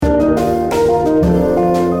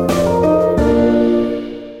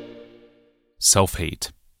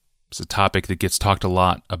self-hate. It's a topic that gets talked a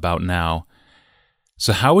lot about now.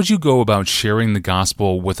 So how would you go about sharing the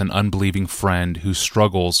gospel with an unbelieving friend who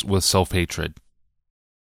struggles with self-hatred?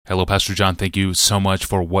 Hello, Pastor John. Thank you so much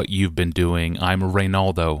for what you've been doing. I'm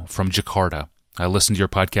Reynaldo from Jakarta. I listen to your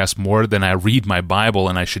podcast more than I read my Bible,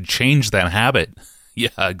 and I should change that habit. Yeah,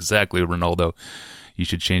 exactly, Reynaldo. You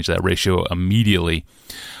should change that ratio immediately.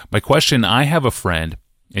 My question, I have a friend,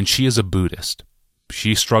 and she is a Buddhist.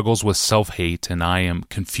 She struggles with self-hate, and I am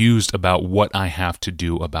confused about what I have to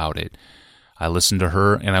do about it. I listen to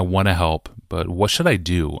her, and I want to help, but what should I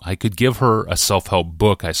do? I could give her a self-help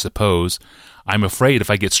book, I suppose. I'm afraid if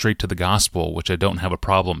I get straight to the gospel, which I don't have a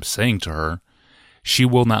problem saying to her, she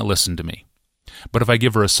will not listen to me. But if I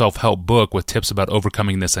give her a self-help book with tips about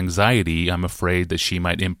overcoming this anxiety, I'm afraid that she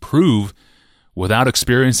might improve without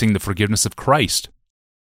experiencing the forgiveness of Christ.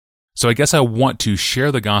 So I guess I want to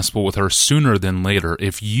share the gospel with her sooner than later.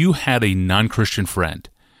 If you had a non-Christian friend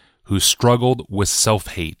who struggled with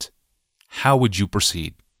self-hate, how would you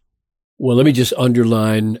proceed? Well, let me just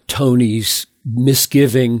underline Tony's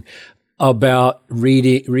misgiving about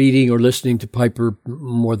reading or listening to Piper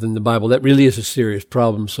more than the Bible. That really is a serious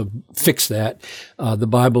problem, so fix that. The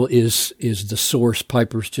Bible is the source.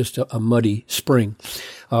 Piper's just a muddy spring,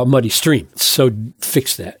 a muddy stream. So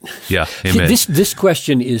fix that. Yeah, amen. This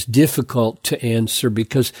question is difficult to answer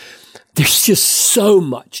because there's just so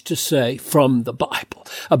much to say from the Bible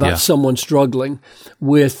about someone struggling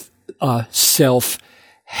with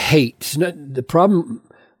self-hate. The problem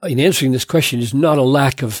in answering this question is not a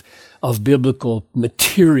lack of biblical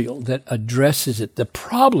material that addresses it. The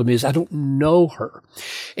problem is I don't know her,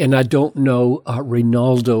 and I don't know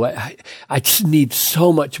Reynaldo. I just need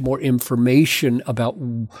so much more information about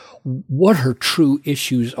what her true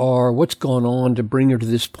issues are, what's gone on to bring her to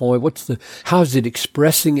this point, how is it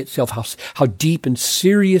expressing itself, how deep and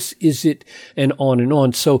serious is it, and on and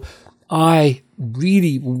on. So I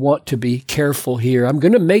really want to be careful here. I'm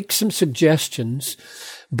going to make some suggestions,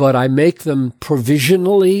 but I make them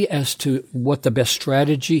provisionally as to what the best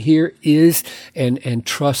strategy here is, and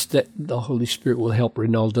trust that the Holy Spirit will help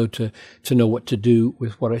Reynaldo to know what to do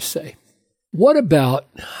with what I say. What about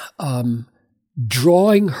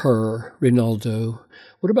drawing her, Reynaldo,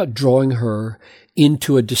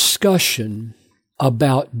 into a discussion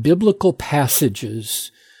about biblical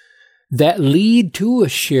passages that lead to a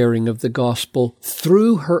sharing of the gospel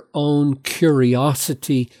through her own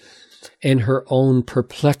curiosity and her own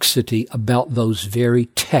perplexity about those very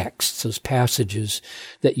texts, those passages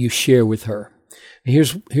that you share with her.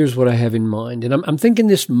 Here's what I have in mind. And I'm thinking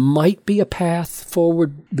this might be a path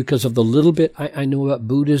forward because of the little bit I know about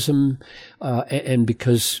Buddhism, and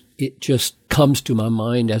because it just comes to my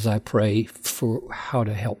mind as I pray for how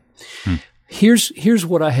to help. Here's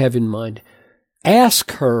what I have in mind.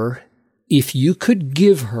 Ask her if you could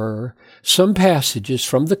give her some passages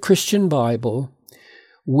from the Christian Bible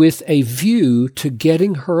with a view to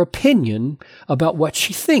getting her opinion about what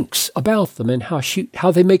she thinks about them and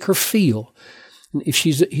how they make her feel. If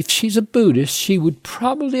she's a Buddhist, she would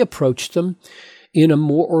probably approach them in a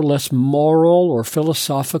more or less moral or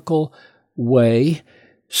philosophical way.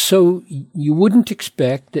 So you wouldn't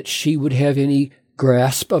expect that she would have any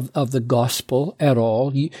grasp of the gospel at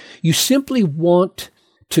all. You simply want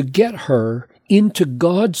to get her into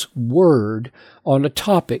God's Word on a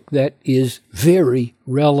topic that is very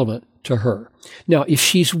relevant to her. Now, if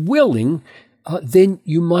she's willing, then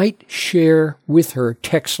you might share with her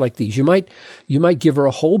texts like these. You might give her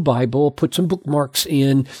a whole Bible, put some bookmarks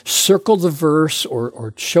in, circle the verse,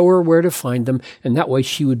 or show her where to find them, and that way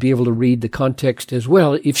she would be able to read the context as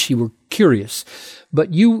well if she were curious.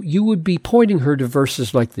 But you would be pointing her to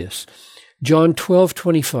verses like this. John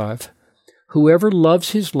 12:25. Whoever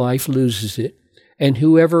loves his life loses it, and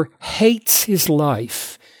whoever hates his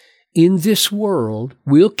life in this world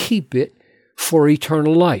will keep it for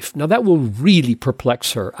eternal life. Now that will really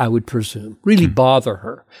perplex her, I would presume, really bother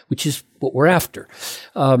her, which is what we're after.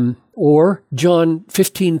 Or John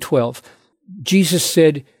 15:12, Jesus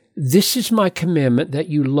said, "This is my commandment, that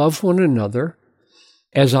you love one another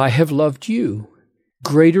as I have loved you.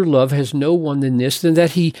 Greater love has no one than this, than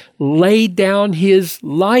that he laid down his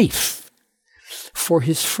life for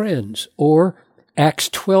his friends." Or Acts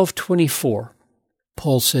 12:24,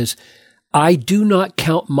 Paul says, "I do not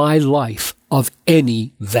count my life of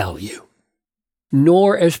any value,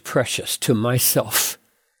 nor as precious to myself,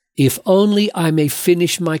 if only I may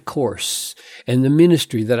finish my course and the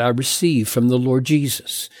ministry that I received from the Lord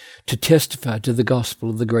Jesus to testify to the gospel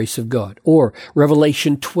of the grace of God." Or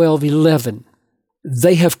Revelation 12:11,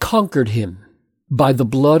 "They have conquered him by the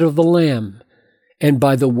blood of the Lamb and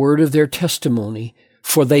by the word of their testimony,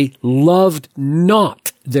 for they loved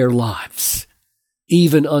not their lives,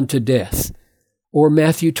 even unto death. Or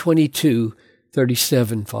Matthew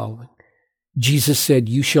 22:37 following. Jesus said,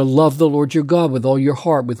 you shall love the Lord your God with all your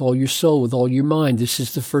heart, with all your soul, with all your mind. This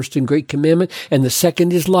is the first and great commandment, and the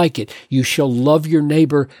second is like it. You shall love your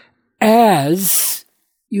neighbor as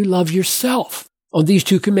you love yourself. On these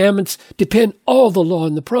two commandments depend all the law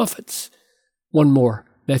and the prophets. One more,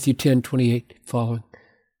 Matthew 10:28 following.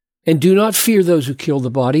 And do not fear those who kill the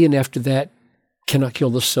body, and after that cannot kill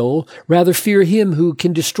the soul. Rather fear him who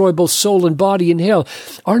can destroy both soul and body in hell.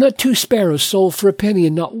 Are not 2 sparrows sold for a penny,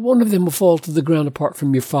 and not one of them will fall to the ground apart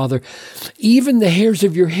from your Father? Even the hairs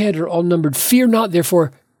of your head are all numbered. Fear not,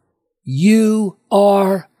 therefore, you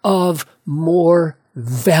are of more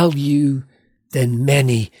value than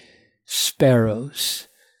many sparrows.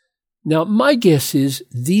 Now, my guess is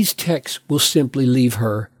these texts will simply leave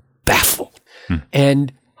her baffled.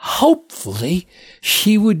 And hopefully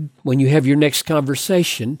she would, when you have your next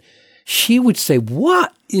conversation, she would say,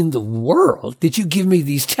 what in the world did you give me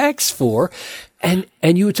these texts for? And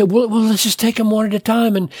you would say, well, let's just take them one at a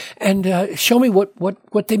time and show me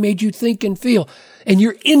what they made you think and feel. And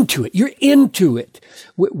you're into it. You're into it.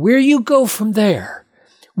 Where you go from there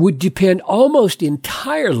would depend almost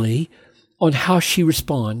entirely on how she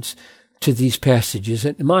responds to these passages.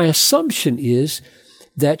 And my assumption is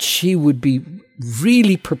that she would be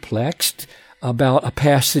really perplexed about a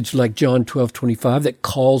passage like John 12:25 that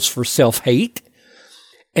calls for self-hate,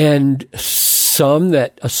 and some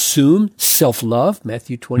that assume self-love,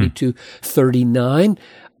 Matthew 22:39.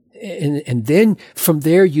 And then from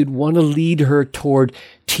there, you'd want to lead her toward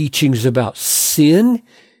teachings about sin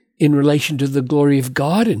in relation to the glory of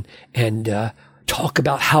God, and talk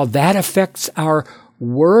about how that affects our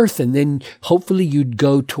worth. And then hopefully you'd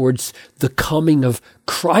go towards the coming of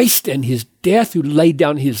Christ and his death, who laid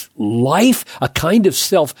down his life, a kind of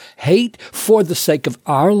self-hate for the sake of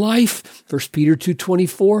our life, 1 Peter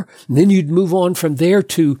 2:24. And then you'd move on from there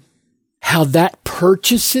to how that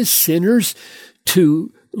purchases sinners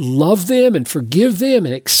to love them and forgive them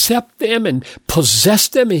and accept them and possess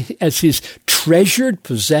them as his treasured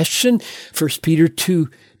possession, 1 Peter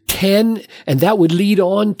 2:10. And that would lead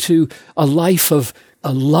on to a life of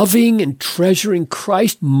loving and treasuring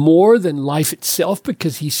Christ more than life itself,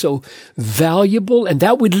 because he's so valuable. And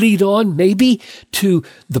that would lead on maybe to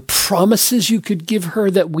the promises you could give her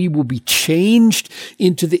that we will be changed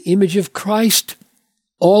into the image of Christ.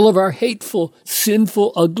 All of our hateful,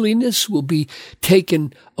 sinful ugliness will be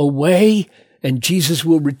taken away, and Jesus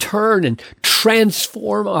will return and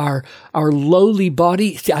transform our lowly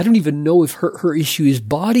body. See, I don't even know if her issue is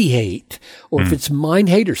body hate or if it's mind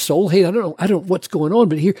hate or soul hate. I don't know what's going on,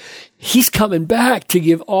 but here he's coming back to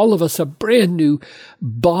give all of us a brand new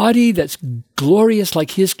body that's glorious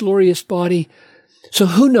like his glorious body. So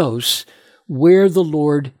who knows where the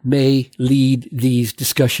Lord may lead these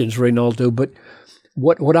discussions, Reynaldo, but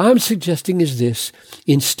what I'm suggesting is this: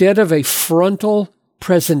 instead of a frontal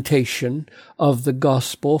presentation of the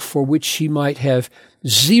gospel, for which she might have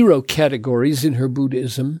 0 categories in her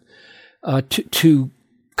Buddhism to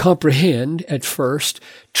comprehend at first,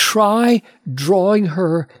 try drawing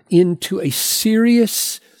her into a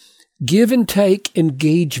serious give and take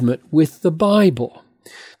engagement with the Bible.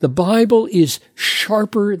 The Bible is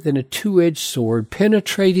sharper than a 2-edged sword,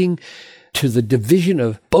 penetrating to the division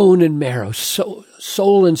of bone and marrow,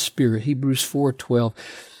 soul and spirit, Hebrews 4:12.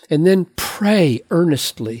 And then pray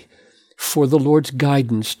earnestly for the Lord's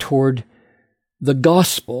guidance toward the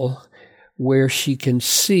gospel, where she can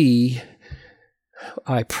see,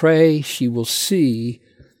 I pray she will see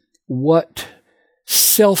what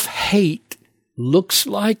self-hate looks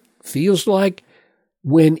like, feels like,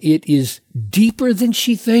 when it is deeper than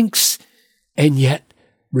she thinks, and yet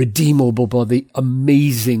redeemable by the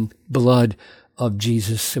amazing blood of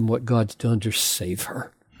Jesus and what God's done to save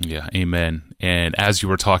her. Yeah, amen. And as you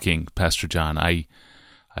were talking, Pastor John, I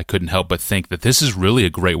couldn't help but think that this is really a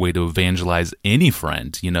great way to evangelize any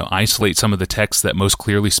friend. You know, isolate some of the texts that most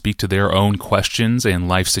clearly speak to their own questions and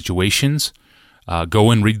life situations. Go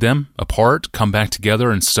and read them apart, come back together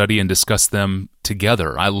and study and discuss them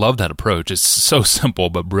together. I love that approach. It's so simple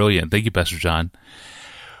but brilliant. Thank you, Pastor John.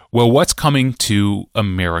 Well, what's coming to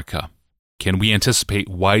America? Can we anticipate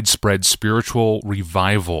widespread spiritual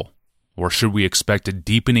revival? Or should we expect a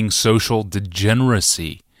deepening social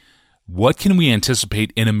degeneracy? What can we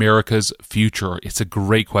anticipate in America's future? It's a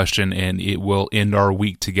great question, and it will end our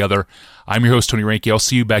week together. I'm your host, Tony Reinke. I'll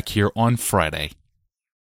see you back here on Friday.